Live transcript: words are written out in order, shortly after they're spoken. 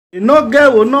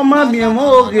Inogevo no mami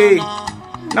emoge.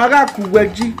 Naga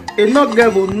kuweji.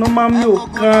 Inogevo no mami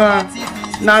okan.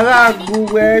 Naga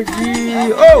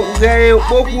kuweji. Oh, they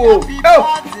poku.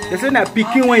 Oh, they say that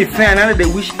picking when you fan and they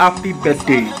wish happy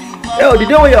birthday. Oh, the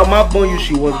day when your mom born you,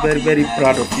 she was very, very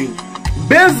proud of you.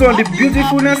 Based on the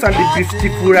beautifulness and the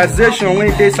beautifulization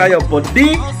when they say your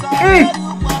body.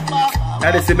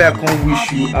 Now they say I can't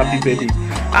wish you happy birthday.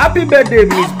 Happy birthday,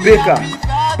 Miss Baker.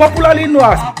 Popularly known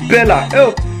as Bella.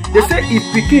 Oh, they say if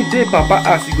pikin dey papa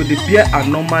house, you go dey bear a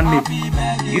normal name.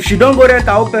 If she don't go rent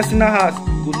her own personal house,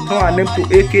 go turn her name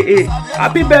to AKA.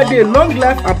 Happy birthday, long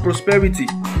life and prosperity.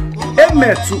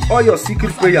 Amen to all your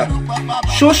secret prayer.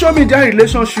 Social media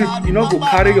relationship, you know, go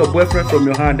carry your boyfriend from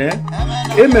your hand, eh?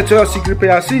 Amen to your secret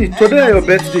prayer. See, today your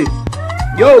birthday.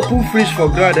 You open fridge for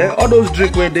ground, eh? All those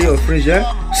drink when they your fridge, eh?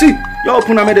 See, you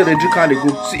open and make the drink and they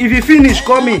go. See, if you finish,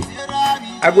 call me.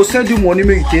 I go send you money,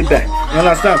 make you take back. You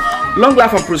understand? Long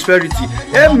life and prosperity.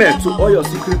 Amen to all your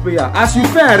secret prayer. As you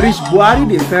fair and rich, Buhari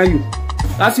they find you.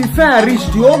 As you fair and rich,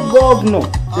 the old governor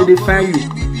they find you.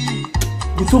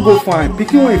 You too go fine.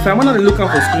 Picking when you find, when are they looking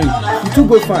for screen? You too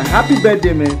go fine. Happy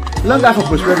birthday, man. Long life and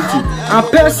prosperity. And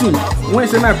person, when you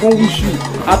say I can't wish you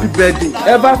happy birthday,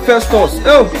 ever first us.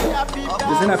 Oh,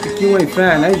 they say that picking when you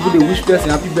find, now you go to wish person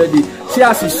happy birthday. See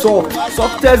as he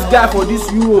softest guy for this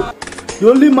Europe. The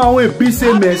only man wey be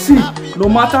say mercy, no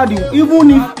matter the,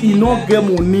 even if he not get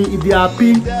money, if they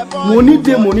happy, money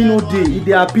dey, money no dey, if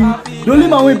they happy. The only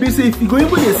man wey be say if he go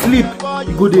even dey sleep,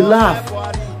 he go dey laugh.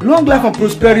 Long life and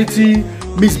prosperity,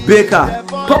 Miss Baker,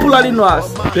 popularly known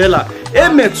as Bella.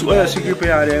 Amen to all your secret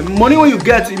prayer. Money when you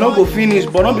get, you not go finish,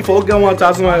 but not before you get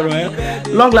 1,000 euro. Eh?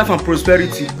 Long life and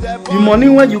prosperity. The money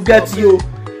when you get, you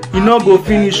not go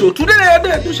finish. So today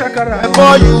they do shakara.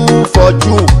 For you for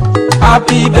June.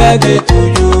 Happy birthday to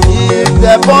you. If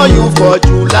they born you for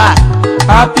July.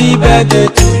 Happy birthday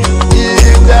to you.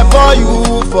 If they born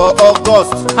you for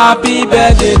August. Happy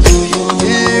birthday to you.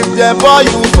 If they born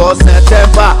you for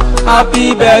September.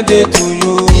 Happy birthday to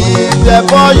you. If they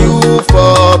born you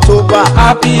for October.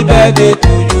 Happy birthday to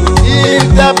you. If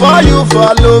they born you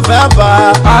for November.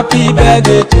 Happy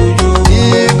birthday to you.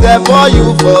 If they born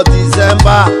you for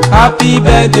December. Happy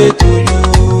birthday to you.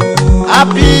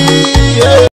 Happy, yeah.